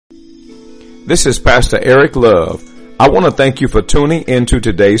This is Pastor Eric Love. I want to thank you for tuning into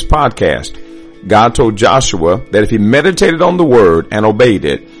today's podcast. God told Joshua that if he meditated on the word and obeyed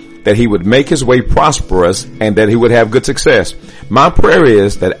it, that he would make his way prosperous and that he would have good success. My prayer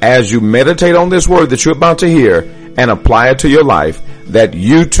is that as you meditate on this word that you're about to hear and apply it to your life, that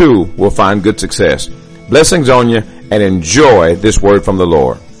you too will find good success. Blessings on you and enjoy this word from the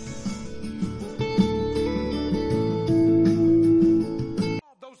Lord.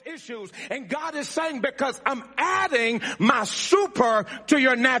 And God is saying, because I'm adding my super to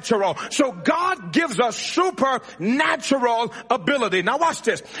your natural. So God gives us supernatural ability. Now watch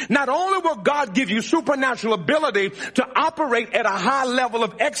this. Not only will God give you supernatural ability to operate at a high level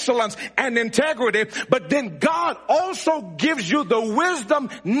of excellence and integrity, but then God also gives you the wisdom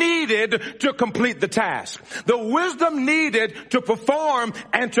needed to complete the task. The wisdom needed to perform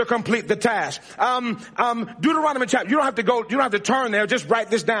and to complete the task. Deuteronomy chapter, you don't have to turn there, just write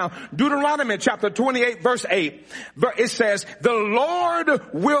this down. Deuteronomy chapter 28 verse 8, it says, the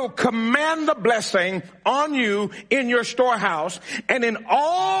Lord will command the blessing on you in your storehouse and in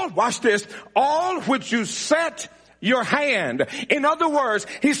all, watch this, all which you set your hand. In other words,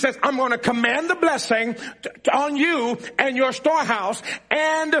 he says, I'm going to command the blessing on you and your storehouse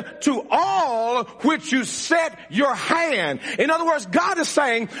and to all which you set your hand. In other words, God is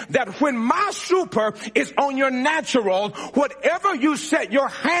saying that when my super is on your natural, whatever you set your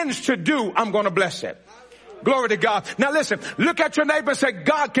hands to do, I'm going to bless it. Glory to God. Now listen, look at your neighbor and say,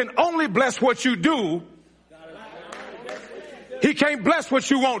 God can only bless what you do. He can't bless what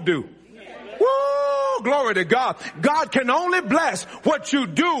you won't do. Woo! Glory to God. God can only bless what you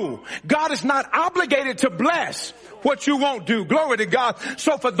do. God is not obligated to bless what you won't do. Glory to God.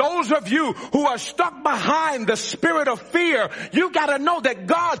 So for those of you who are stuck behind the spirit of fear, you got to know that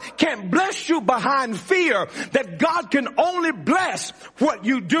God can't bless you behind fear, that God can only bless what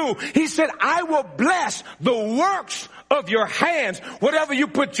you do. He said, I will bless the works of your hands. Whatever you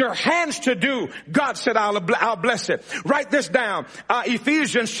put your hands to do, God said, I'll bless it. Write this down.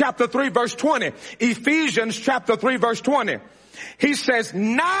 Ephesians chapter 3 verse 20. Ephesians chapter 3 verse 20. He says,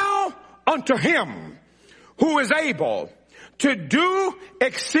 now unto him who is able to do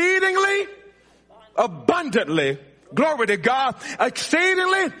exceedingly abundantly, glory to God,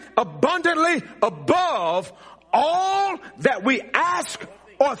 exceedingly abundantly above all that we ask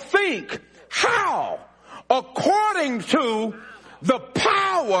or think. How? According to the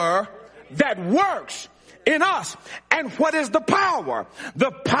power that works in us. And what is the power?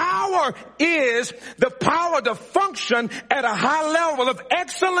 The power is the power to function at a high level of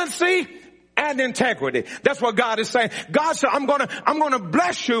excellency and integrity. That's what God is saying. God said, I'm gonna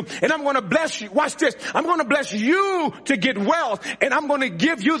bless you, and I'm gonna bless you. Watch this. I'm gonna bless you to get wealth, and I'm gonna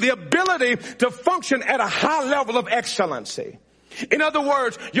give you the ability to function at a high level of excellency. In other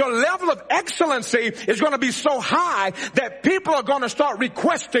words, your level of excellency is going to be so high that people are going to start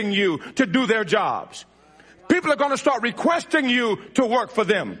requesting you to do their jobs. People are going to start requesting you to work for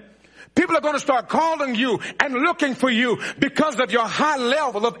them. People are going to start calling you and looking for you because of your high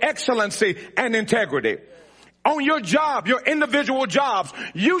level of excellency and integrity. On your job, your individual jobs,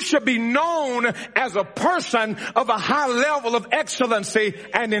 you should be known as a person of a high level of excellency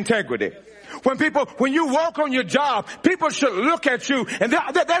and integrity. When you walk on your job, people should look at you, and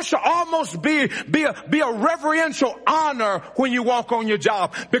there should almost be a reverential honor when you walk on your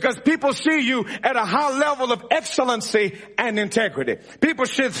job, because people see you at a high level of excellency and integrity. People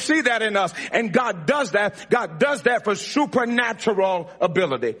should see that in us, and God does that. God does that for supernatural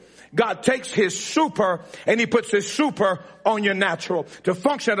ability. God takes his super and he puts his super on your natural to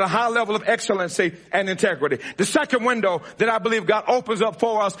function at a high level of excellency and integrity. The second window that I believe God opens up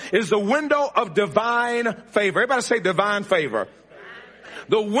for us is the window of divine favor. Everybody say divine favor.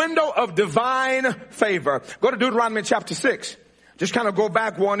 The window of divine favor. Go to Deuteronomy chapter 6. Just kind of go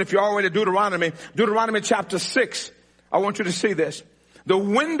back one if you're already Deuteronomy. Deuteronomy chapter 6. I want you to see this. The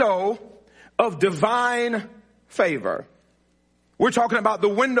window of divine favor. We're talking about the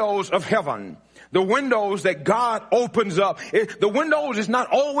windows of heaven. The windows that God opens up. The windows is not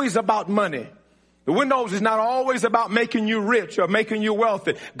always about money. The windows is not always about making you rich or making you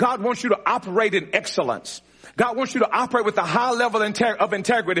wealthy. God wants you to operate in excellence. God wants you to operate with a high level of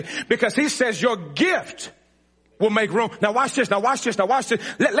integrity, because he says your gift will make room. Now watch this.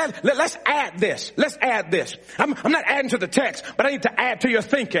 Let's add this. Let's add this. I'm not adding to the text, but I need to add to your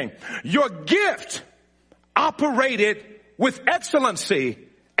thinking. Your gift operated with excellency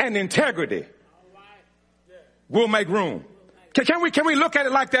and integrity will make room. Can we look at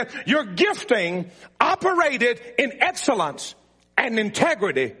it like that? Your gifting operated in excellence and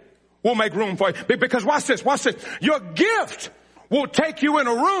integrity will make room for you. Because watch this. Your gift will take you in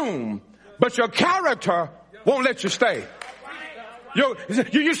a room, but your character won't let you stay.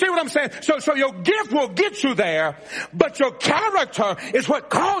 You see what I'm saying? So your gift will get you there, but your character is what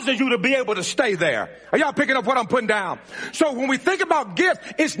causes you to be able to stay there. Are y'all picking up what I'm putting down? So when we think about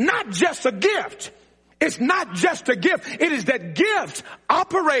gift, it's not just a gift. It's not just a gift. It is that gift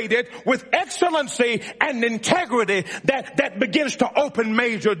operated with excellency and integrity that begins to open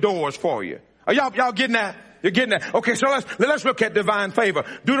major doors for you. Are y'all getting that? You're getting that? Okay, so let's look at divine favor.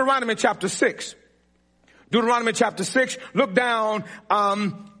 Deuteronomy chapter 6. Deuteronomy chapter 6, look down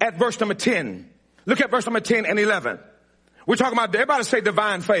at verse number 10. Look at verse number 10 and 11. We're talking about, everybody say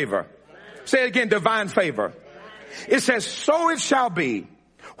divine favor. Say it again, divine favor. It says, so it shall be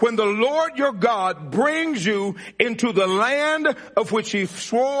when the Lord your God brings you into the land of which he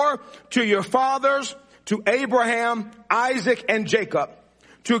swore to your fathers, to Abraham, Isaac, and Jacob,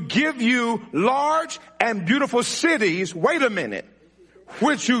 to give you large and beautiful cities, wait a minute,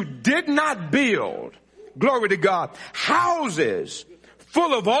 which you did not build. Glory to God. Houses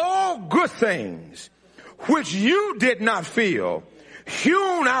full of all good things, which you did not fill.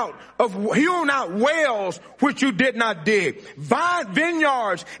 Hewn out wells which you did not dig,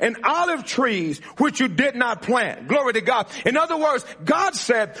 vineyards and olive trees which you did not plant. Glory to God. In other words, God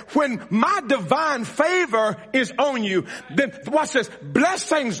said, when my divine favor is on you, then watch this,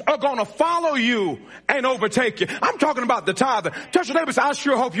 blessings are going to follow you and overtake you. I'm talking about the tither. Touch your neighbor and say, I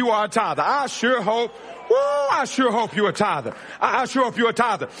sure hope you are a tither. I sure hope you're a tither. I sure hope you're a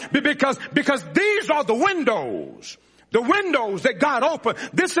tither. Because these are the windows. The windows that God opened.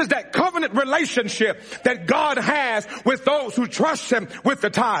 This is that covenant relationship that God has with those who trust him with the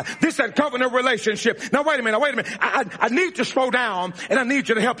tithe. This is that covenant relationship. Now wait a minute. I need to slow down and I need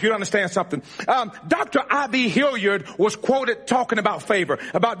you to help you to understand something. Dr. I.V. Hilliard was quoted talking about favor,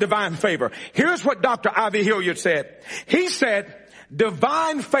 about divine favor. Here's what Dr. I.V. Hilliard said. He said,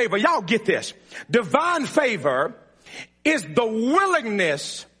 divine favor, y'all get this. Divine favor is the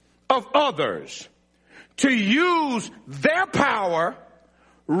willingness of others to use their power,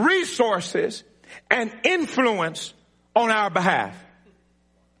 resources, and influence on our behalf.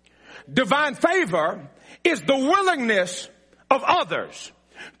 Divine favor is the willingness of others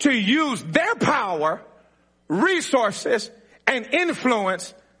to use their power, resources, and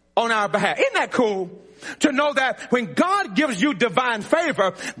influence on our behalf. Isn't that cool? To know that when God gives you divine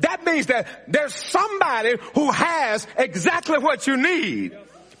favor, that means that there's somebody who has exactly what you need.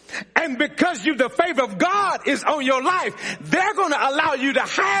 And because the favor of God is on your life, they're going to allow you to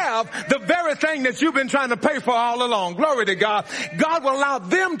have the very thing that you've been trying to pay for all along. Glory to God. God will allow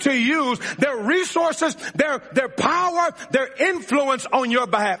them to use their resources, their power, their influence on your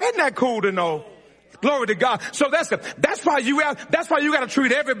behalf. Isn't that cool to know? Glory to God. So that's why you got to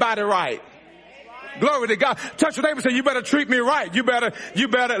treat everybody right. Glory to God. Touch your neighbor and say, you better treat me right. You better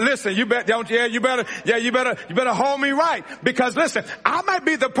listen. You better hold me right. Because listen, I might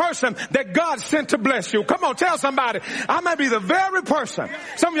be the person that God sent to bless you. Come on, tell somebody. I might be the very person.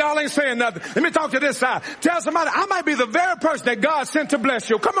 Some of y'all ain't saying nothing. Let me talk to this side. Tell somebody, I might be the very person that God sent to bless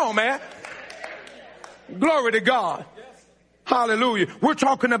you. Come on, man. Glory to God. Hallelujah. We're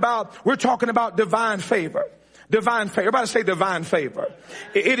talking about divine favor. Divine favor. Everybody say divine favor.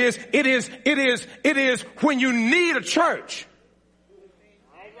 It is when you need a church.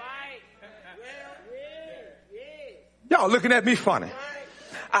 Y'all looking at me funny.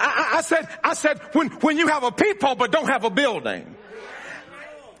 I said when you have a people but don't have a building.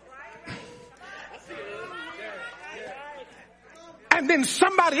 And then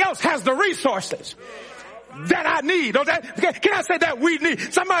somebody else has the resources that I need. Or can I say that we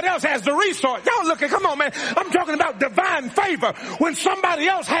need? Somebody else has the resource. Y'all looking, come on, man. I'm talking about divine favor when somebody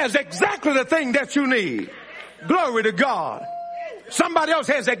else has exactly the thing that you need. Glory to God. Somebody else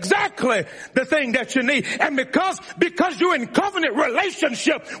has exactly the thing that you need. And because you're in covenant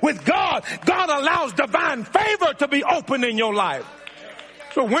relationship with God, God allows divine favor to be open in your life.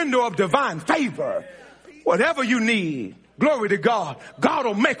 It's a window of divine favor. Whatever you need, glory to God, God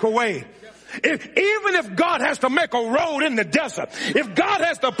will make a way. Even if God has to make a road in the desert, if God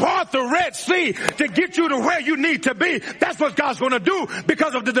has to part the Red Sea to get you to where you need to be, that's what God's going to do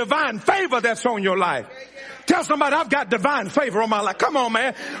because of the divine favor that's on your life. Tell somebody, I've got divine favor on my life. Come on,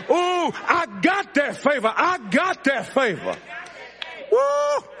 man. Oh, I got that favor. I got that favor.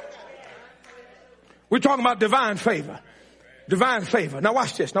 Woo! We're talking about divine favor. Divine favor. Now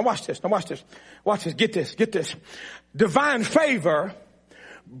watch this. Watch this. Get this. Divine favor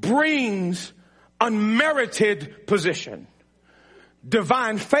brings unmerited position.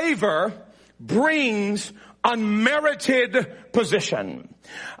 Divine favor brings unmerited position.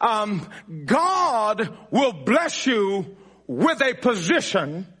 God will bless you with a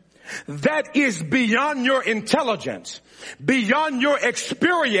position that is beyond your intelligence, beyond your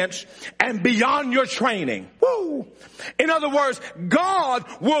experience, and beyond your training. Woo! In other words, God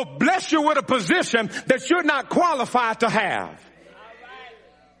will bless you with a position that you're not qualified to have.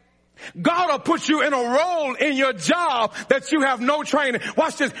 God will put you in a role in your job that you have no training.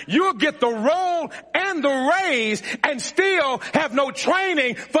 Watch this. You'll get the role and the raise and still have no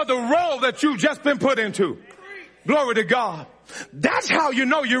training for the role that you've just been put into. Glory to God. That's how you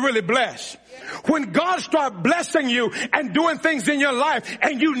know you're really blessed. When God starts blessing you and doing things in your life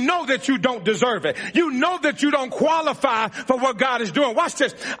and you know that you don't deserve it. You know that you don't qualify for what God is doing. Watch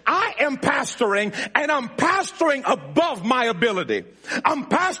this. I am pastoring and I'm pastoring above my ability. I'm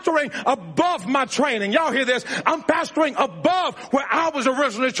pastoring above my training. Y'all hear this? I'm pastoring above where I was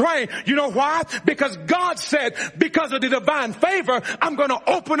originally trained. You know why? Because God said, because of the divine favor, I'm going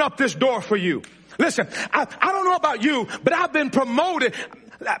to open up this door for you. Listen, I don't know about you, but I've been promoted.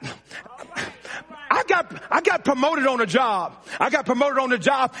 I got promoted on a job. I got promoted on the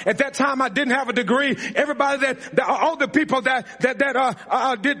job. At that time, I didn't have a degree. Everybody all the people that did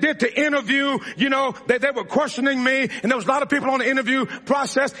the interview, you know, they were questioning me, and there was a lot of people on the interview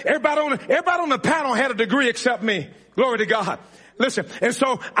process. Everybody on the panel had a degree except me. Glory to God. Listen, and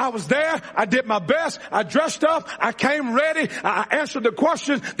so I was there. I did my best. I dressed up. I came ready. I answered the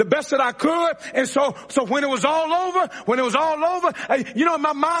questions the best that I could. And so when it was all over, you know, in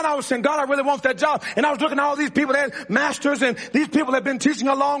my mind, I was saying, God, I really want that job. And I was looking at all these people that had masters and these people that have been teaching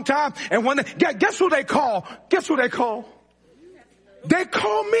a long time. And when guess who they call? Guess who they call? They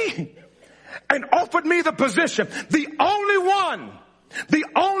called me and offered me the position. The only one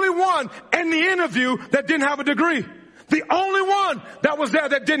in the interview that didn't have a degree. The only one that was there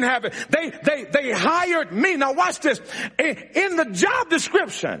that didn't have it. They hired me. Now watch this. In the job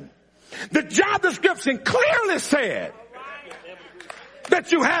description clearly said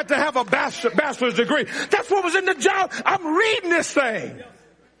that you had to have a bachelor's degree. That's what was in the job. I'm reading this thing.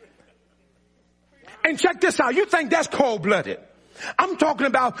 And check this out. You think that's cold-blooded? I'm talking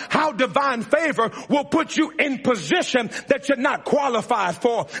about how divine favor will put you in position that you're not qualified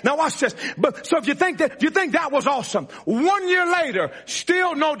for. Now watch this. But so if you think that was awesome, 1 year later,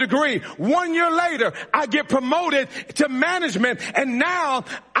 still no degree. 1 year later, I get promoted to management, and now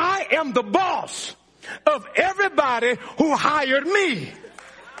I am the boss of everybody who hired me.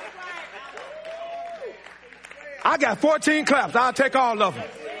 I got 14 claps. I'll take all of them.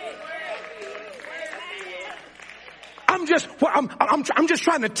 I'm just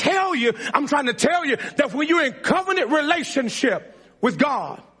trying to tell you that when you're in covenant relationship with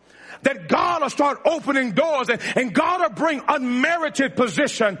God, that God will start opening doors and God will bring unmerited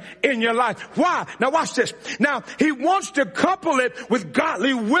position in your life. Why? Now watch this. Now, He wants to couple it with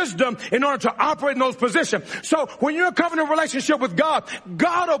godly wisdom in order to operate in those positions. So when you're in a covenant relationship with God,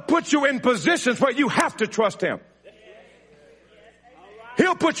 God will put you in positions where you have to trust Him.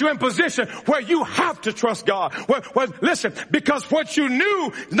 He'll put you in position where you have to trust God. Well, listen, because what you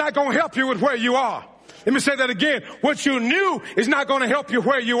knew is not going to help you with where you are. Let me say that again. What you knew is not going to help you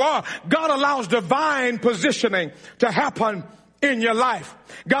where you are. God allows divine positioning to happen in your life.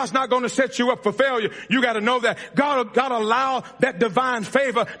 God's not going to set you up for failure. You got to know that. God allow that divine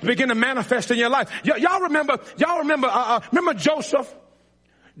favor to begin to manifest in your life. Y'all remember Joseph?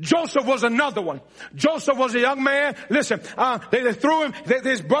 Joseph was another one. Joseph was a young man. Listen, they threw him.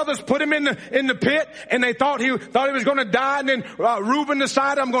 His brothers put him in the pit, and they thought he was going to die. And then Reuben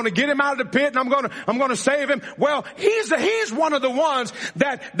decided, I'm going to get him out of the pit, and I'm going to save him. Well, he's one of the ones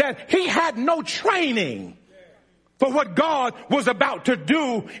that he had no training for what God was about to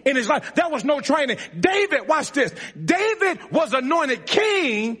do in his life. There was no training. David, watch this. David was anointed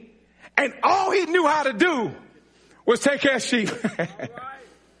king, and all he knew how to do was take care of sheep.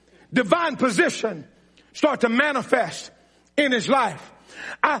 Divine position start to manifest in his life.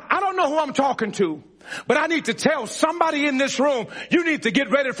 I don't know who I'm talking to, but I need to tell somebody in this room, you need to get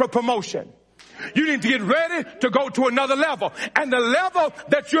ready for promotion. You need to get ready to go to another level. And the level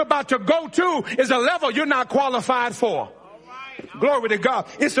that you're about to go to is a level you're not qualified for. Glory to God.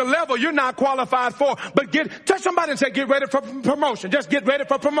 It's a level you're not qualified for. But touch somebody and say, get ready for promotion. Just get ready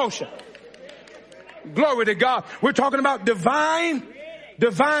for promotion. Glory to God. We're talking about divine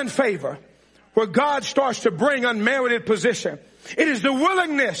favor, where God starts to bring unmerited position. It is the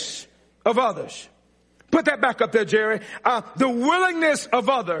willingness of others. Put that back up there, Jerry. The willingness of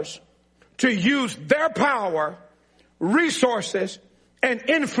others to use their power, resources, and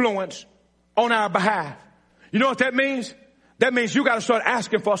influence on our behalf. You know what that means? That means you got to start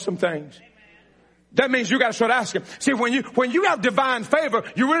asking for some things. That means you got to start asking. See, when you have divine favor,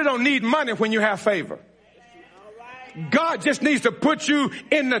 you really don't need money when you have favor. God just needs to put you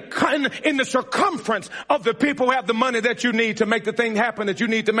in the circumference of the people who have the money that you need to make the thing happen that you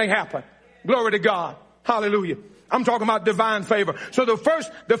need to make happen. Glory to God. Hallelujah. I'm talking about divine favor. So the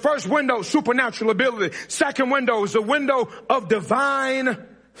first window, supernatural ability. Second window is the window of divine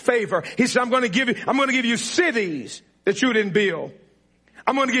favor. He said, I'm going to give you cities that you didn't build.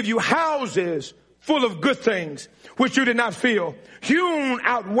 I'm going to give you houses full of good things, which you did not fill. Hewn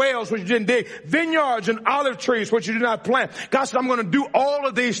out wells, which you didn't dig. Vineyards and olive trees, which you did not plant. God said, I'm going to do all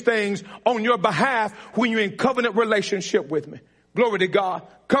of these things on your behalf when you're in covenant relationship with me. Glory to God.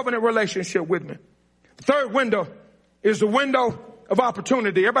 Covenant relationship with me. The third window is the window of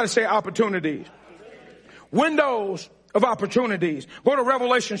opportunity. Everybody say opportunities. Windows of opportunities. Go to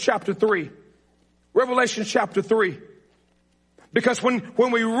Revelation chapter 3. Revelation chapter 3. Because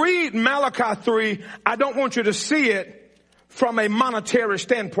when we read Malachi 3, I don't want you to see it from a monetary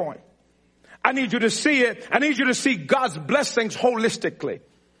standpoint. I need you to see it. I need you to see God's blessings holistically.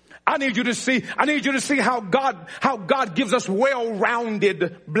 I need you to see how God gives us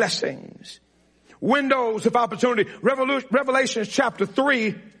well-rounded blessings. Windows of opportunity. Revelation chapter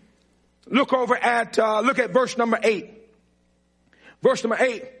 3. Look at verse number 8. Verse number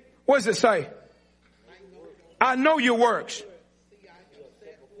 8. What does it say? I know your works.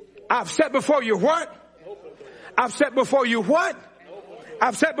 I've set before you what? I've set before you what?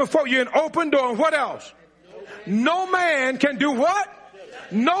 I've set before you an open door. And what else? No man can do what?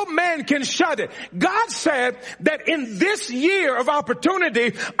 No man can shut it. God said that in this year of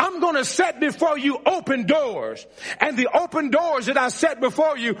opportunity, I'm going to set before you open doors. And the open doors that I set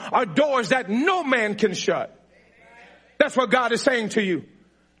before you are doors that no man can shut. That's what God is saying to you.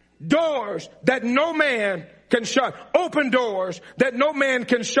 Doors that no man can shut. Open doors that no man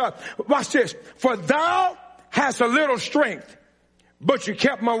can shut. Watch this. For thou hast a little strength, but you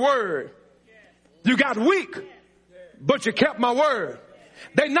kept my word. You got weak, but you kept my word.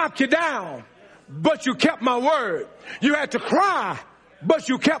 They knocked you down, but you kept my word. You had to cry, but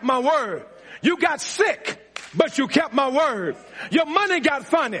you kept my word. You got sick, but you kept my word. Your money got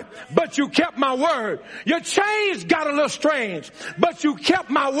funny, but you kept my word. Your chains got a little strange, but you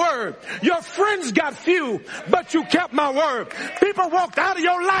kept my word. Your friends got few, but you kept my word. People walked out of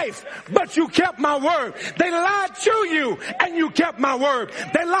your life, but you kept my word. They lied to you, and you kept my word.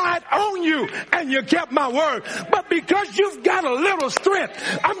 They lied on you, and you kept my word. But because you've got a little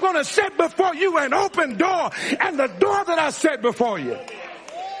strength, I'm going to set before you an open door, and the door that I set before you,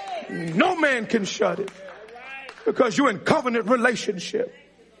 no man can shut it. Because you're in covenant relationship.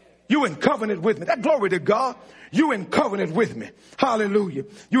 You in covenant with me. That glory to God. You in covenant with me. Hallelujah.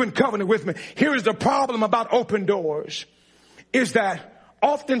 You in covenant with me. Here is the problem about open doors. Is that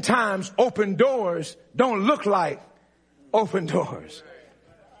oftentimes open doors don't look like open doors.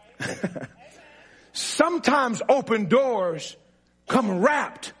 Sometimes open doors come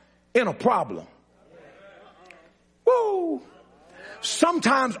wrapped in a problem. Woo!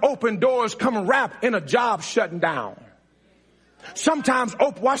 Sometimes open doors come wrapped in a job shutting down. Sometimes,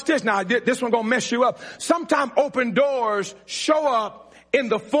 watch this now, this one gonna mess you up. Sometimes open doors show up in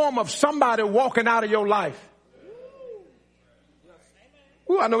the form of somebody walking out of your life.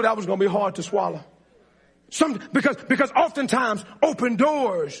 Ooh, I know that was gonna be hard to swallow. Because oftentimes open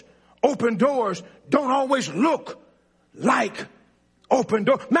doors don't always look like open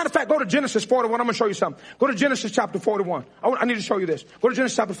door. Matter of fact, go to Genesis 41. I'm going to show you something. Go to Genesis chapter 41. I need to show you this. Go to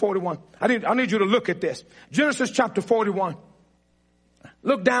Genesis chapter 41. I need you to look at this. Genesis chapter 41.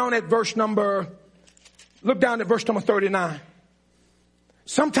 Look down at verse number 39.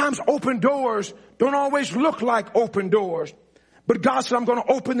 Sometimes open doors don't always look like open doors. But God said, I'm going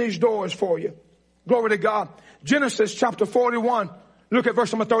to open these doors for you. Glory to God. Genesis chapter 41. Look at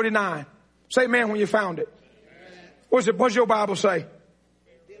verse number 39. Say amen when you found it. What's your Bible say?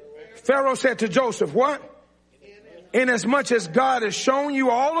 Pharaoh said to Joseph, what? Inasmuch as God has shown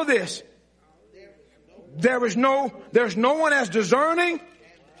you all of this, there's no one as discerning,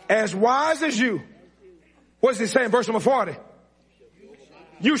 as wise as you. What does he say in verse number 40?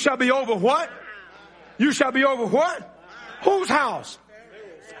 You shall be over what? You shall be over what? Whose house?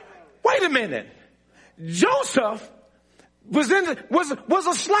 Wait a minute. Joseph was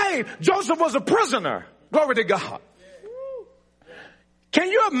a slave. Joseph was a prisoner. Glory to God. Can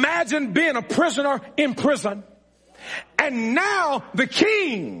you imagine being a prisoner in prison? And now the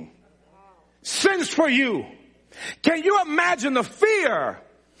king sends for you. Can you imagine the fear?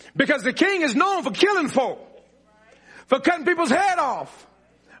 Because the king is known for killing folk, for cutting people's head off.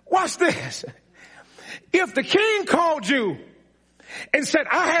 Watch this. If the king called you and said,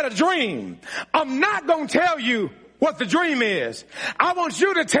 I had a dream, I'm not going to tell you what the dream is. I want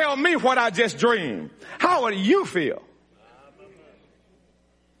you to tell me what I just dreamed. How do you feel?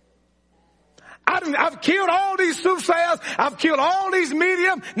 I've killed all these soothsayers. I've killed all these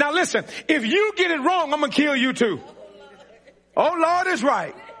mediums. Now listen, if you get it wrong, I'm going to kill you too. Oh, Lord is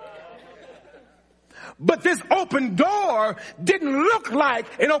right. But this open door didn't look like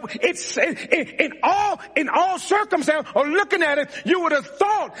an open. It's in all circumstances, or looking at it, you would have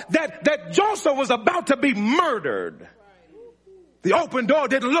thought that Joseph was about to be murdered. The open door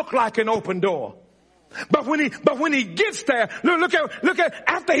didn't look like an open door. But when he gets there, look at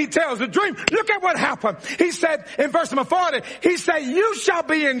after he tells the dream, look at what happened. He said in verse number 40, he said, you shall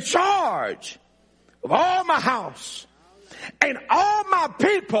be in charge of all my house, and all my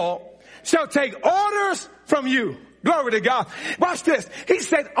people shall take orders from you. Glory to God. Watch this. He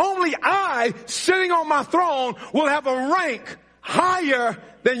said, only I, sitting on my throne, will have a rank higher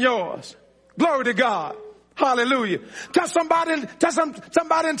than yours. Glory to God. Hallelujah. Tell somebody and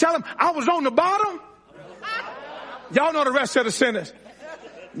tell them, I was on the bottom. Y'all know the rest of the sentence.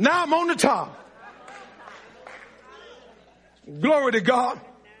 Now I'm on the top. Glory to God.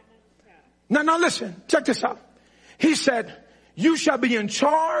 Now listen, check this out. He said, you shall be in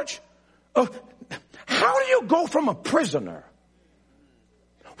charge of. How do you go from a prisoner?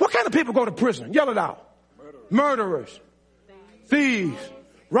 What kind of people go to prison? Yell it out. Murderers, thieves,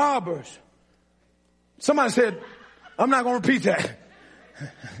 robbers. Somebody said, I'm not going to repeat that.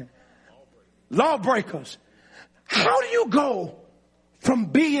 Lawbreakers. How do you go from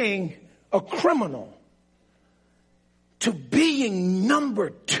being a criminal to being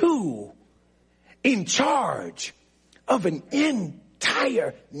number 2 in charge of an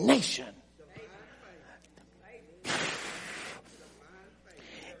entire nation?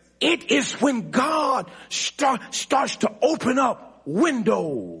 It is when God starts to open up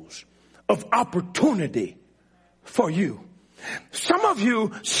windows of opportunity for you. Some of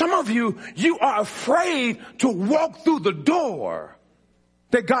you, you are afraid to walk through the door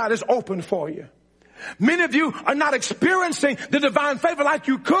that God has opened for you. Many of you are not experiencing the divine favor like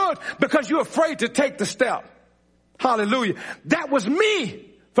you could because you're afraid to take the step. Hallelujah. That was me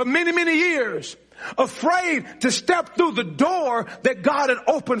for many, many years. Afraid to step through the door that God had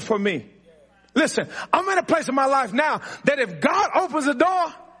opened for me. Listen, I'm in a place in my life now that if God opens a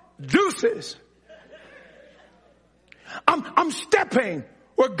door, deuces. I'm stepping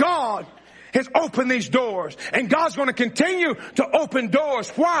where God has opened these doors, and God's going to continue to open doors.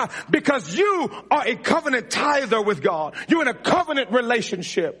 Why? Because you are a covenant tither with God. You're in a covenant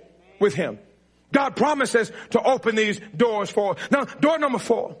relationship with Him. God promises to open these doors for us. Now, window number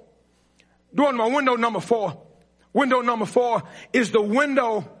 4. Window number 4 is the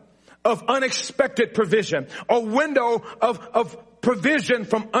window of unexpected provision, or window of provision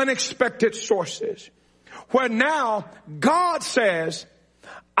from unexpected sources. Where now God says,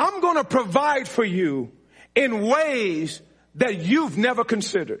 I'm going to provide for you in ways that you've never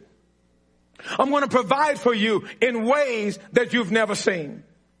considered. I'm going to provide for you in ways that you've never seen.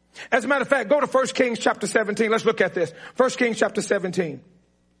 As a matter of fact, go to 1 Kings chapter 17. Let's look at this. 1 Kings chapter 17.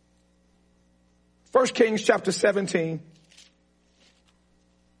 1 Kings chapter 17.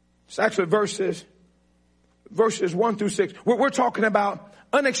 It's actually verses 1 through 6. We're talking about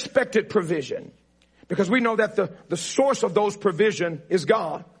unexpected provision. Because we know that the source of those provision is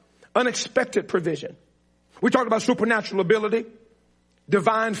God. Unexpected provision. We talked about supernatural ability,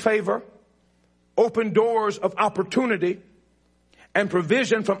 divine favor, open doors of opportunity, and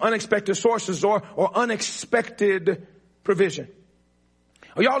provision from unexpected sources or unexpected provision.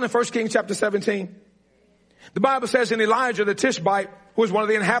 Are y'all in 1 Kings chapter 17? The Bible says, and Elijah the Tishbite, who was one of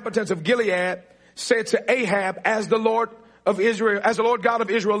the inhabitants of Gilead, said to Ahab, as the Lord God of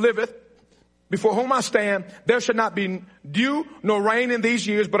Israel liveth, before whom I stand, there shall not be dew nor rain in these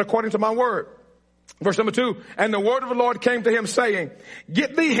years, but according to my word. Verse number 2, and the word of the Lord came to him saying,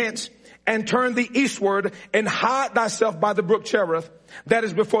 get thee hence and turn thee eastward and hide thyself by the brook Cherith that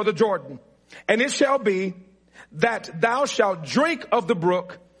is before the Jordan. And it shall be that thou shalt drink of the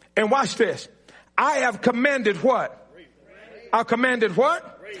brook. And watch this. I have commanded what? I've commanded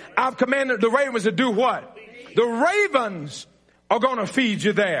what? I've commanded the ravens to do what? The ravens are going to feed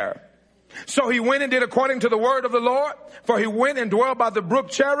you there. So he went and did according to the word of the Lord, for he went and dwelt by the brook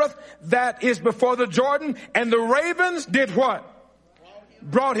Cherith that is before the Jordan. And the ravens did what?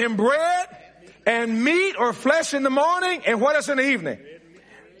 Brought him bread and meat or flesh in the morning. And what else in the evening?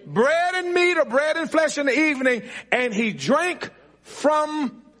 Bread and meat or bread and flesh in the evening. And he drank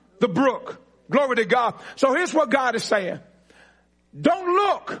from the brook. Glory to God. So here's what God is saying. Don't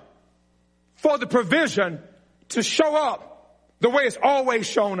look for the provision to show up the way it's always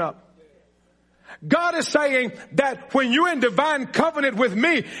shown up. God is saying that when you're in divine covenant with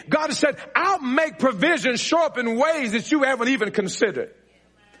me, God has said, I'll make provisions show up in ways that you haven't even considered.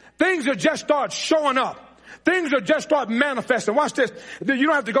 Things will just start showing up. Things will just start manifesting. Watch this. You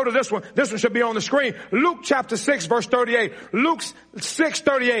don't have to go to this one. This one should be on the screen. Luke chapter 6 verse 38. Luke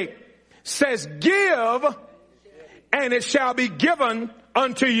 6:38 says, give and it shall be given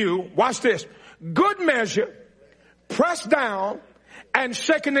unto you. Watch this. Good measure, pressed down and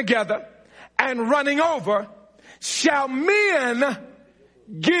shaken together and running over, shall men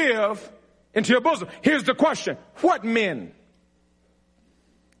give into your bosom. Here's the question. What men?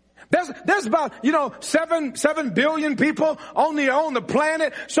 There's about, 7 billion people on the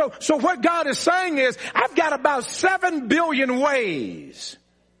planet. So what God is saying is, I've got about 7 billion ways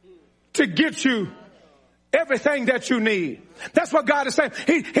to get you everything that you need. That's what God is saying.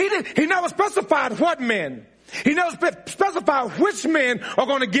 He never specified what men. He never specified which men are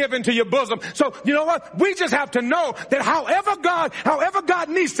going to give into your bosom. So you know what? We just have to know that however God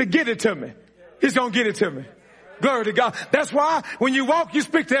needs to get it to me, He's going to get it to me. Glory to God. That's why when you walk, you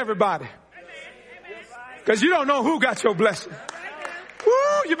speak to everybody. Because you don't know who got your blessing.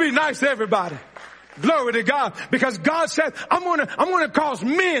 Woo, you be nice to everybody. Glory to God. Because God said, I'm going to cause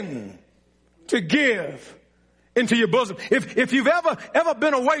men to give into your bosom. If you've ever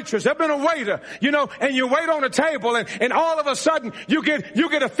been a waitress, ever been a waiter, and you wait on a table and all of a sudden you get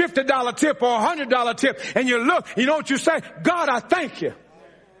a $50 tip or $100 tip and you look, you know what you say? God, I thank you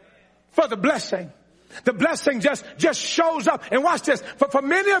for the blessing. The blessing just shows up. And watch this. For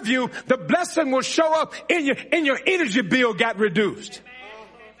many of you, the blessing will show up in your energy bill got reduced.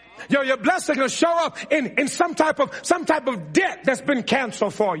 Your blessing will show up in some type of debt that's been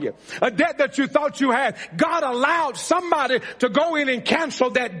canceled for you. A debt that you thought you had. God allowed somebody to go in and cancel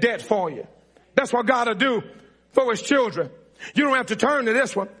that debt for you. That's what God will do for His children. You don't have to turn to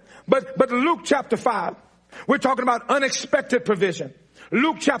this one. But Luke chapter 5, we're talking about unexpected provision.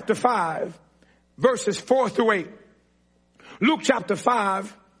 Luke chapter 5. Verses 4 through 8. Luke chapter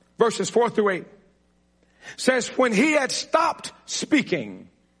 5, verses 4 through 8 says, when he had stopped speaking,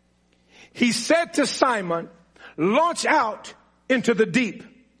 he said to Simon, launch out into the deep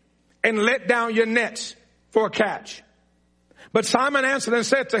and let down your nets for a catch. But Simon answered and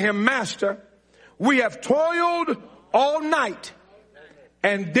said to him, Master, we have toiled all night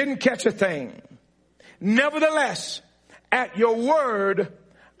and didn't catch a thing. Nevertheless, at your word,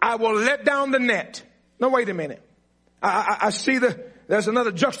 I will let down the net. Now wait a minute. I see there's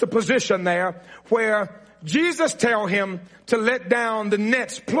another juxtaposition there where Jesus tell him to let down the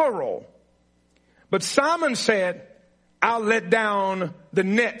nets, plural. But Simon said, I'll let down the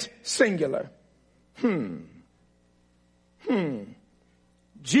net, singular.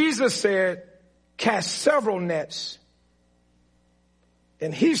 Jesus said, cast several nets.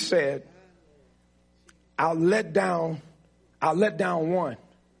 And he said, I'll let down one.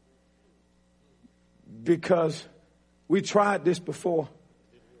 Because we tried this before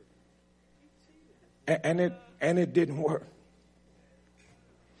and it didn't work.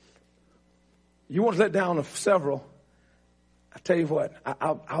 You want to let down several? I tell you what,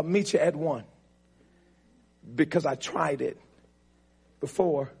 I'll meet you at one because I tried it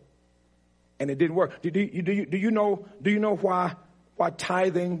before and it didn't work. Do you know why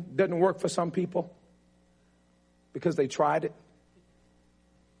tithing doesn't work for some people? Because they tried it.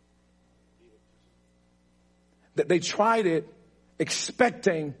 That they tried it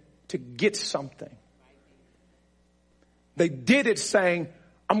expecting to get something. They did it saying,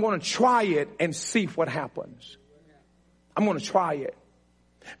 I'm going to try it and see what happens. I'm going to try it.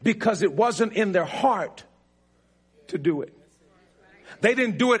 Because it wasn't in their heart to do it. They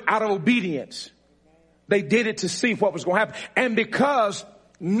didn't do it out of obedience. They did it to see what was going to happen. And because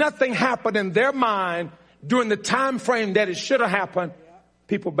nothing happened in their mind during the time frame that it should have happened,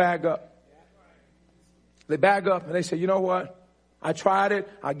 people bag up. They bag up and they say, you know what? I tried it.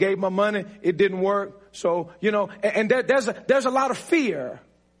 I gave my money. It didn't work. So, and there's a lot of fear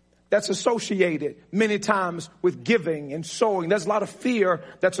that's associated many times with giving and sowing. There's a lot of fear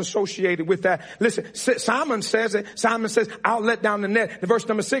that's associated with that. Listen, Simon says it. Simon says, I'll let down the net. And verse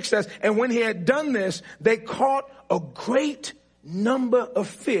number 6 says, and when he had done this, they caught a great number of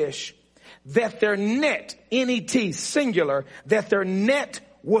fish that their net, N-E-T, singular, that their net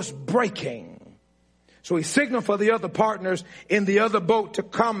was breaking. So he signaled for the other partners in the other boat to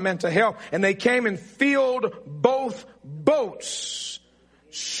come and to help. And they came and filled both boats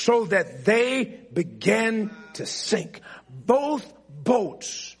so that they began to sink. Both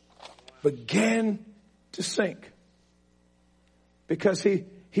boats began to sink. Because he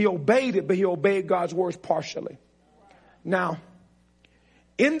obeyed it, but he obeyed God's words partially. Now,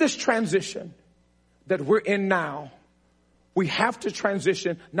 in this transition, that we're in now, we have to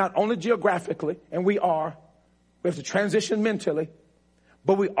transition not only geographically, and we have to transition mentally,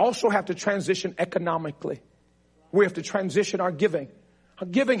 but we also have to transition economically. We have to transition our giving. Our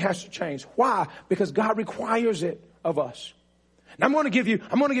giving has to change. Why? Because God requires it of us. Now I'm going to give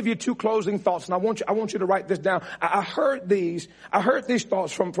you two closing thoughts, and I want you to write this down. I heard these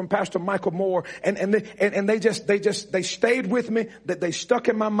thoughts from Pastor Michael Moore, and they stayed with me, that they stuck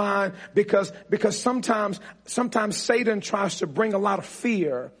in my mind because sometimes Satan tries to bring a lot of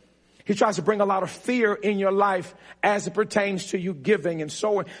fear. He tries to bring a lot of fear in your life as it pertains to you giving and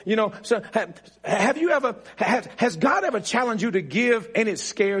sowing. So has God ever challenged you to give and it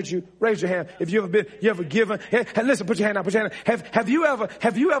scared you? Raise your hand if you ever given. And listen, put your hand out. Have you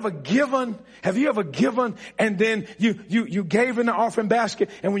ever given and then you gave in the offering basket,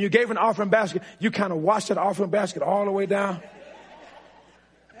 and when you gave in the offering basket, you kind of washed that offering basket all the way down?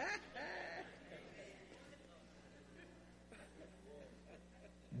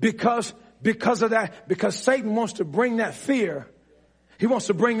 Because of that, because Satan wants to bring that fear. He wants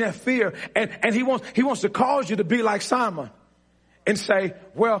to bring that fear, and he wants to cause you to be like Simon and say,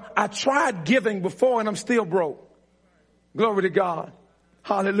 well, I tried giving before and I'm still broke. Glory to God.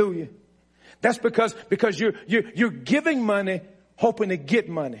 Hallelujah. That's because you're giving money hoping to get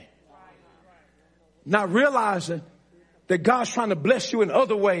money. Not realizing that God's trying to bless you in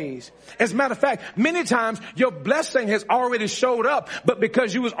other ways. As a matter of fact, many times your blessing has already showed up, but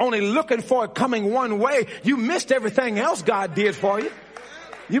because you was only looking for it coming one way, you missed everything else God did for you.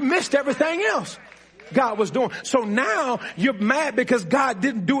 You missed everything else God was doing. So now you're mad because God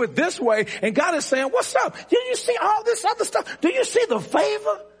didn't do it this way, and God is saying, what's up? Do you see all this other stuff? Do you see the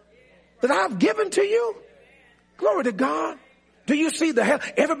favor that I've given to you? Glory to God. Do you see the help?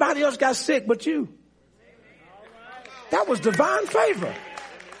 Everybody else got sick but you. That was divine favor.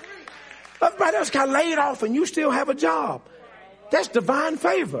 Everybody else got laid off and you still have a job. That's divine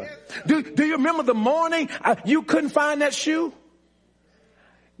favor. Do you remember the morning you couldn't find that shoe?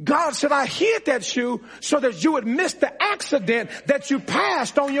 God said, I hid that shoe so that you would miss the accident that you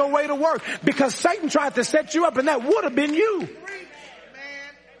passed on your way to work, because Satan tried to set you up and that would have been you.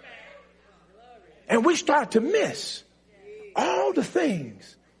 And we start to miss all the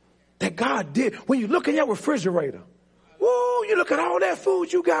things that God did. When you look in your refrigerator, woo, you look at all that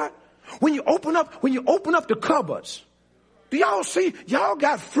food you got. When you open up the cupboards, do y'all see, y'all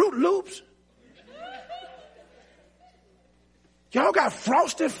got Fruit Loops? Y'all got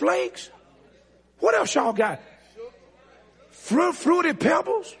Frosted Flakes? What else y'all got? Fruity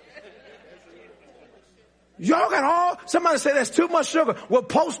Pebbles? Y'all got somebody say that's too much sugar. Well,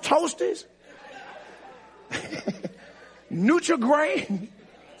 Post Toasties? Nutri-Grain?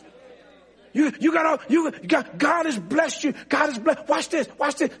 You got, God has blessed you. God has blessed. Watch this.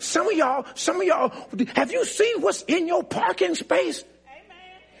 Some of y'all, have you seen what's in your parking space?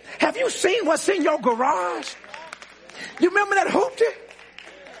 Amen. Have you seen what's in your garage? You remember that hoopty?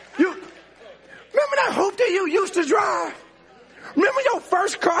 Remember that hoopty you used to drive? Remember your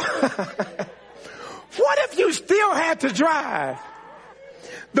first car? What if you still had to drive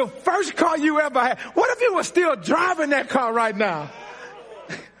the first car you ever had? What if you were still driving that car right now?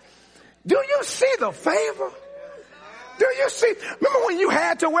 Do you see the favor? Do you see? Remember when you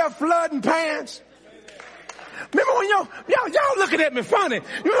had to wear flooding pants? Remember when y'all looking at me funny? You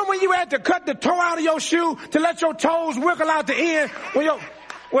remember when you had to cut the toe out of your shoe to let your toes wiggle out the end?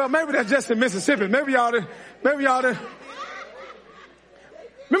 Well, maybe that's just in Mississippi. Maybe y'all did. Remember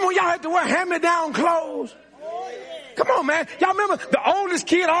when y'all had to wear hand-me-down clothes? Come on, man. Y'all remember the oldest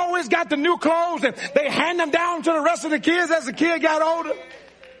kid always got the new clothes and they hand them down to the rest of the kids as the kid got older?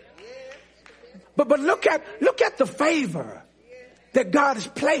 But look at the favor that God has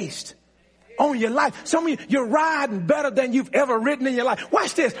placed on your life. Some of you, you're riding better than you've ever ridden in your life.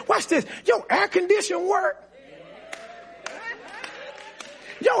 Watch this. Your air conditioning work.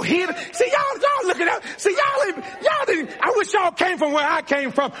 Your heater. See, y'all looking at, see, y'all didn't, I wish y'all came from where I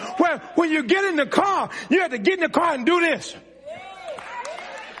came from, where when you get in the car, you have to get in the car and do this.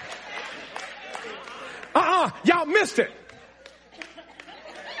 Y'all missed it.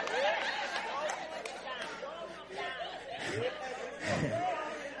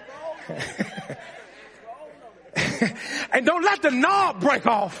 And don't let the knob break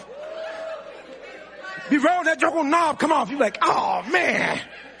off. You roll that joke on knob, come off. You're like, oh man.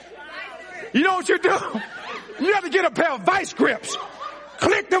 You know what you do? You have to get a pair of vice grips.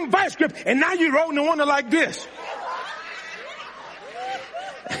 Click them vice grips, and now you're rolling the one like this.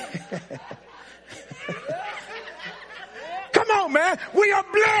 Come on, man. We are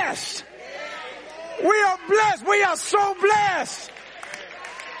blessed. We are blessed. We are so blessed.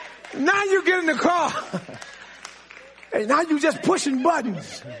 Now you get in the car. And now you just pushing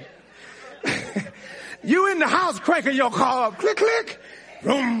buttons. You in the house cranking your car up. Click, click.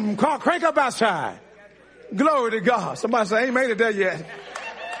 Boom, car crank up outside. Glory to God. Somebody say, I ain't made it there yet.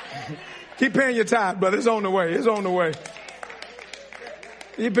 Keep paying your tithe, brother. It's on the way. It's on the way.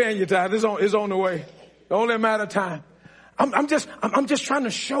 Keep paying your tithe. It's on the way. Only a matter of time. I'm just trying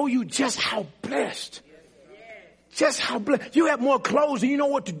to show you just how blessed. Just how blessed. You have more clothes than you know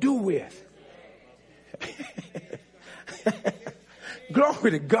what to do with.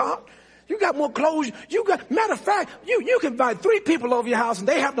 Glory to God. You got more clothes. Matter of fact, you can invite 3 people over your house and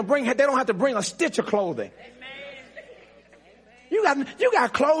they don't have to bring a stitch of clothing. You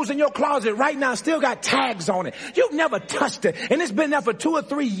got clothes in your closet right now, still got tags on it. You've never touched it. And it's been there for 2 or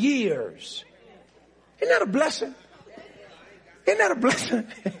 3 years. Isn't that a blessing? Isn't that a blessing?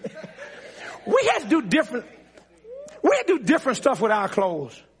 We had to do different stuff with our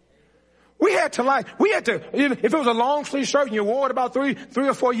clothes. We had to, if it was a long sleeve shirt and you wore it about three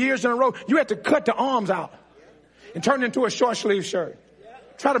or 4 years in a row, you had to cut the arms out and turn it into a short sleeve shirt.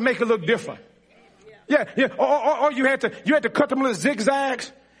 Try to make it look different. Yeah. Or you had to cut them little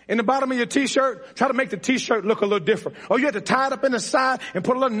zigzags in the bottom of your t-shirt. Try to make the t-shirt look a little different. Or you had to tie it up in the side and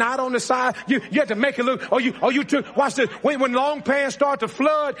put a little knot on the side. You had to make it look, watch this. When long pants start to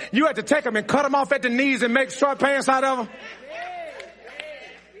flood, you had to take them and cut them off at the knees and make short pants out of them.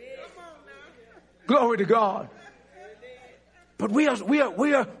 Glory to God. But we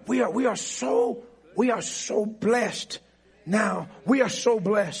are so blessed now. We are so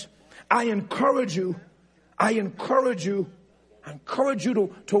blessed. I encourage you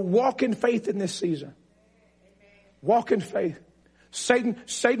to walk in faith in this season. Walk in faith.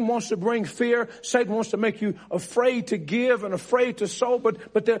 Satan wants to bring fear. Satan wants to make you afraid to give and afraid to sow.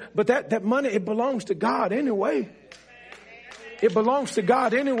 But that money, it belongs to God anyway. It belongs to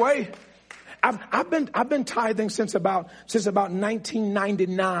God anyway. I've been tithing since about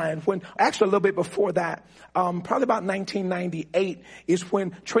 1999, when actually a little bit before that, probably about 1998 is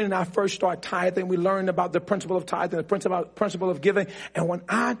when Trina and I first started tithing. We learned about the principle of tithing, the principle of giving. And when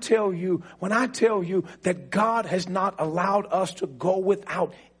I tell you that God has not allowed us to go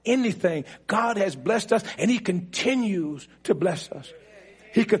without anything, God has blessed us and he continues to bless us.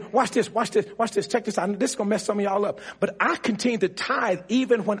 He could, watch this, check this out. This is going to mess some of y'all up. But I continued to tithe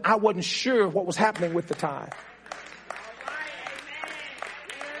even when I wasn't sure what was happening with the tithe.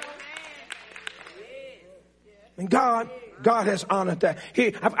 And God has honored that.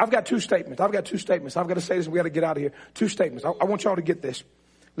 Here, I've got 2 statements. I've got to say this and we got to get out of here. 2 statements. I want y'all to get this.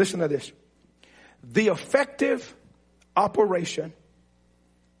 Listen to this. The effective operation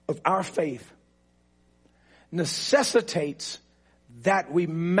of our faith necessitates that we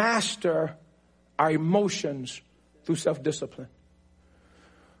master our emotions through self-discipline.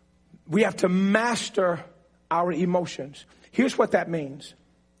 We have to master our emotions. Here's what that means.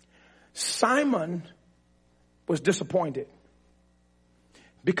 Simon was disappointed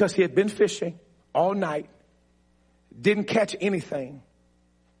because he had been fishing all night, didn't catch anything.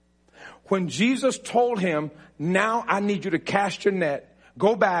 When Jesus told him, now I need you to cast your net,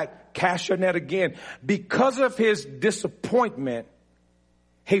 go back, cast your net again. Because of his disappointment,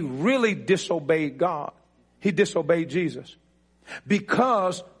 he really disobeyed God. He disobeyed Jesus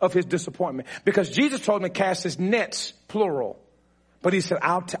because of his disappointment. Because Jesus told him to cast his nets, plural. But he said,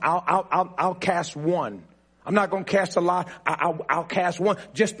 I'll cast one. I'm not going to cast a lot. I'll cast one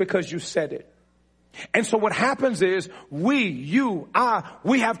just because you said it. And so what happens is we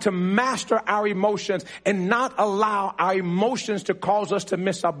have to master our emotions and not allow our emotions to cause us to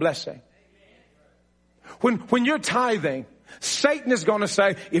miss our blessing. When you're tithing, Satan is going to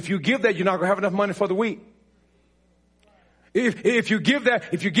say, if you give that, you're not going to have enough money for the week. If you give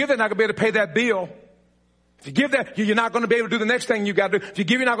that, you're not going to be able to pay that bill. If you give that, you're not going to be able to do the next thing you got to do. If you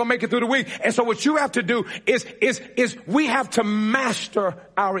give, you're not going to make it through the week. And so what you have to do is we have to master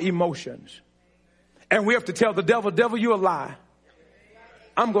our emotions. And we have to tell the devil, you a lie.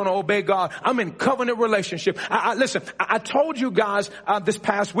 I'm going to obey God. I'm in covenant relationship. Listen, I told you guys this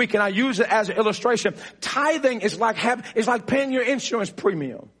past week, and I use it as an illustration. Tithing is like paying your insurance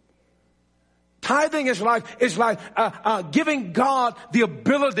premium. Tithing is like giving God the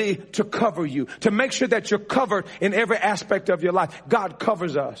ability to cover you, to make sure that you're covered in every aspect of your life. God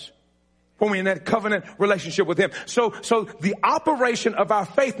covers us. when we're in that covenant relationship with him. So the operation of our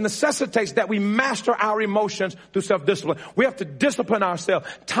faith necessitates that we master our emotions through self-discipline. We have to discipline ourselves.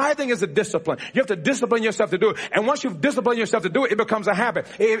 Tithing is a discipline. You have to discipline yourself to do it. And once you've disciplined yourself to do it, it becomes a habit.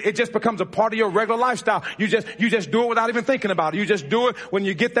 It just becomes a part of your regular lifestyle. You just do it without even thinking about it. You just do it when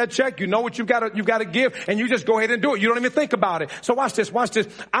you get that check. You know what you've got to give, and you just go ahead and do it. You don't even think about it. So watch this.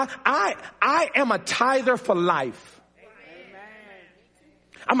 I am a tither for life.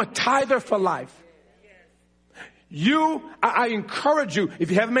 I'm a tither for life. I encourage you, if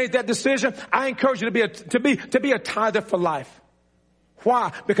you haven't made that decision, I encourage you to be a tither for life.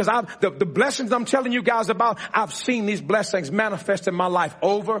 Why? Because the blessings I'm telling you guys about, I've seen these blessings manifest in my life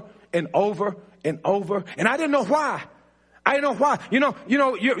over and over and over. And I didn't know why. I didn't know why.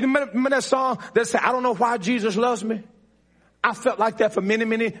 You remember that song that said, I don't know why Jesus loves me? I felt like that for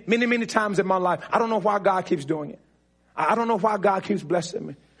many times in my life. I don't know why God keeps doing it. I don't know why God keeps blessing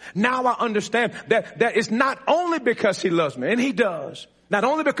me. Now I understand that it's not only because he loves me, and he does. Not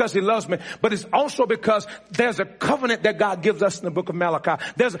only because he loves me, but it's also because there's a covenant that God gives us in the book of Malachi.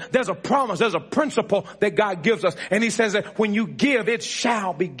 There's a promise, there's a principle that God gives us. And he says that when you give, it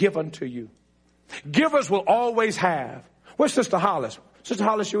shall be given to you. Givers will always have. Where's Sister Hollis? Sister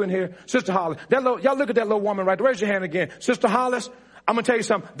Hollis, you in here? Sister Hollis. Y'all look at that little woman right there. Raise your hand again. Sister Hollis, I'm going to tell you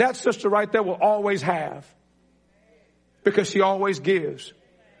something. That sister right there will always have. Because she always gives.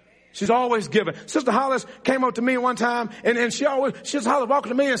 She's always giving. Sister Hollis came up to me one time, and Sister Hollis walked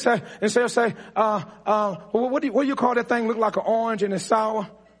to me and say, what do you call that thing? Look like an orange and it's sour. What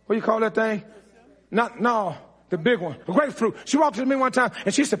do you call that thing? No, the big one, a grapefruit. She walked to me one time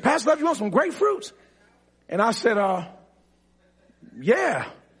and she said, Pastor Love, you want some grapefruits? And I said, yeah,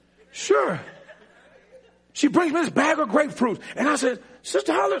 sure. She brings me this bag of grapefruits, and I said,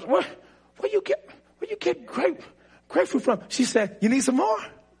 Sister Hollis, where you get grapefruit from? She said, you need some more?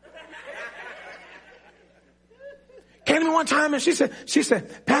 Came to me one time and she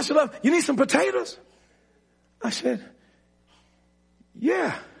said, Pastor Love, you need some potatoes? I said,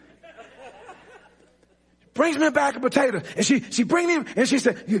 yeah. Brings me a bag of potatoes. And she brings me, and she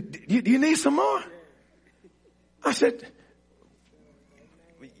said, you need some more? I said,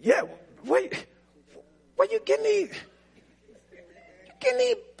 yeah, wait, where you getting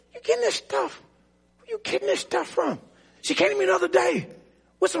this stuff? Where you getting this stuff from? She came to me the other day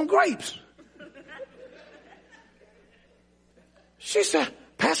with some grapes. She said,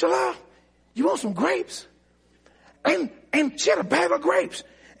 Pastor Love, you want some grapes? And she had a bag of grapes.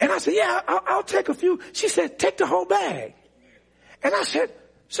 And I said, yeah, I'll take a few. She said, take the whole bag. And I said,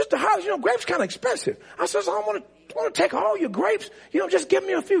 Sister Hollis, grapes kind of expensive. I said, I don't want to take all your grapes. Just give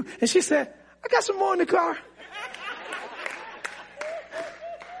me a few. And she said, I got some more in the car.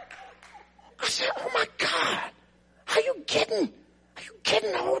 I said, oh my God, how you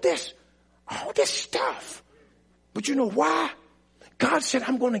getting all this stuff? But you know why? God said,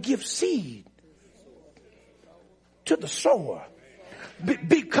 I'm going to give seed to the sower.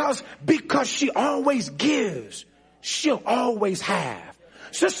 Because she always gives, she'll always have.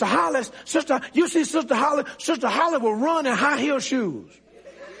 Sister Hollis, you see Sister Hollis will run in high heel shoes.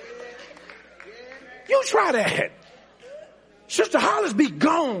 You try that. Sister Hollis be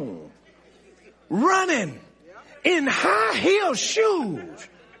gone, running in high heel shoes.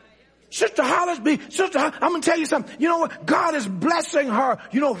 Sister Hollis, I'm going to tell you something. You know what? God is blessing her.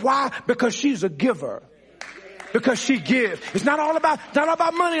 You know why? Because she's a giver. Because she gives. It's not all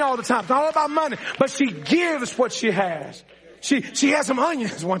about money all the time. It's not all about money. But she gives what she has. She had some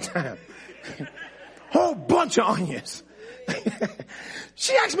onions one time. Whole bunch of onions.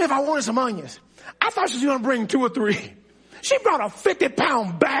 She asked me if I wanted some onions. I thought she was going to bring 2 or 3. She brought a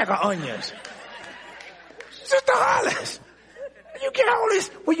 50-pound bag of onions. Sister Hollis,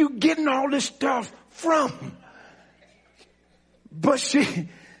 where you getting all this stuff from? But she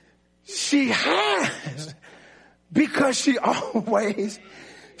has, because she always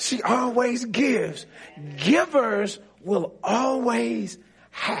gives. Givers will always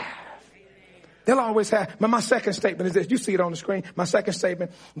have. They'll always have. My second statement is this. You see it on the screen. My second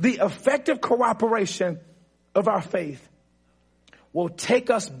statement. The effective cooperation of our faith will take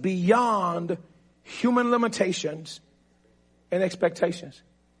us beyond human limitations and expectations.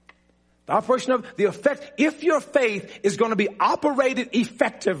 The operation of the effect, if your faith is going to be operated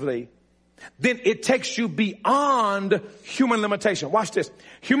effectively, then it takes you beyond human limitation. Watch this.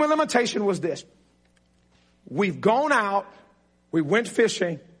 Human limitation was this. We've gone out, we went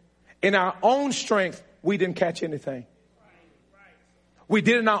fishing, in our own strength, we didn't catch anything. We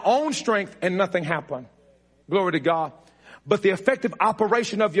did it in our own strength and nothing happened. Glory to God. But the effective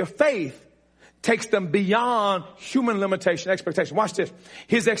operation of your faith takes them beyond human limitation, expectation. Watch this.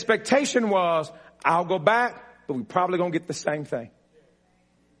 His expectation was, I'll go back, but we're probably going to get the same thing.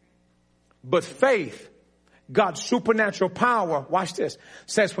 But faith, God's supernatural power, watch this,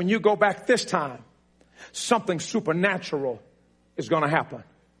 says when you go back this time, something supernatural is going to happen.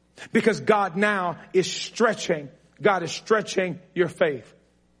 Because God now is stretching. God is stretching your faith.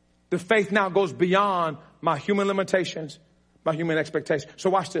 The faith now goes beyond my human limitations, my human expectations. So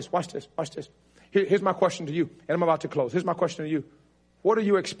watch this, watch this, watch this. Here's my question to you, and I'm about to close. Here's my question to you. What are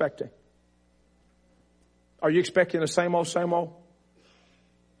you expecting? Are you expecting the same old, same old?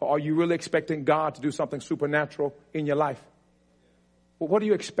 Or are you really expecting God to do something supernatural in your life? Well, what are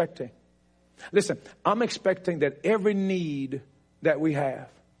you expecting? Listen, I'm expecting that every need that we have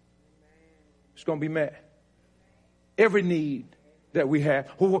is going to be met. Every need that we have,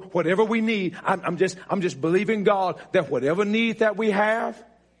 whatever we need, I'm just believing God that whatever need that we have,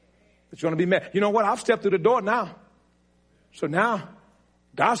 it's going to be met. You know what? I've stepped through the door now. So now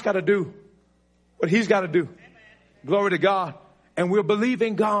God's got to do what he's got to do. Glory to God. And we're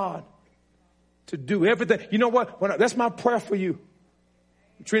believing God to do everything. You know what? That's my prayer for you.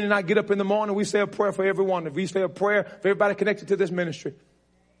 Trina and I get up in the morning. We say a prayer for everyone. We say a prayer for everybody connected to this ministry.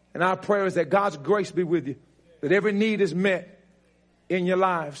 And our prayer is that God's grace be with you. That every need is met in your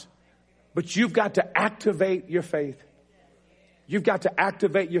lives. But you've got to activate your faith. You've got to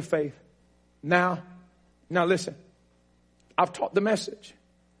activate your faith. Now listen. I've taught the message.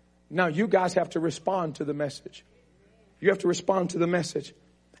 Now you guys have to respond to the message. You have to respond to the message.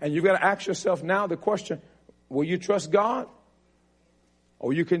 And you've got to ask yourself now the question, will you trust God? Or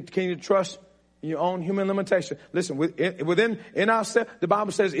will you continue to trust in your own human limitation? Listen, within ourselves, the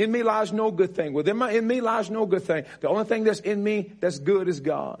Bible says, in me lies no good thing. In me lies no good thing. The only thing that's in me that's good is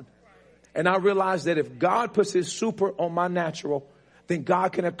God. And I realize that if God puts his super on my natural, then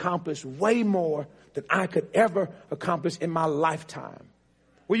God can accomplish way more than I could ever accomplish in my lifetime.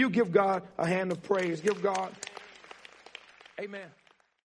 Will you give God a hand of praise? Give God. Amen.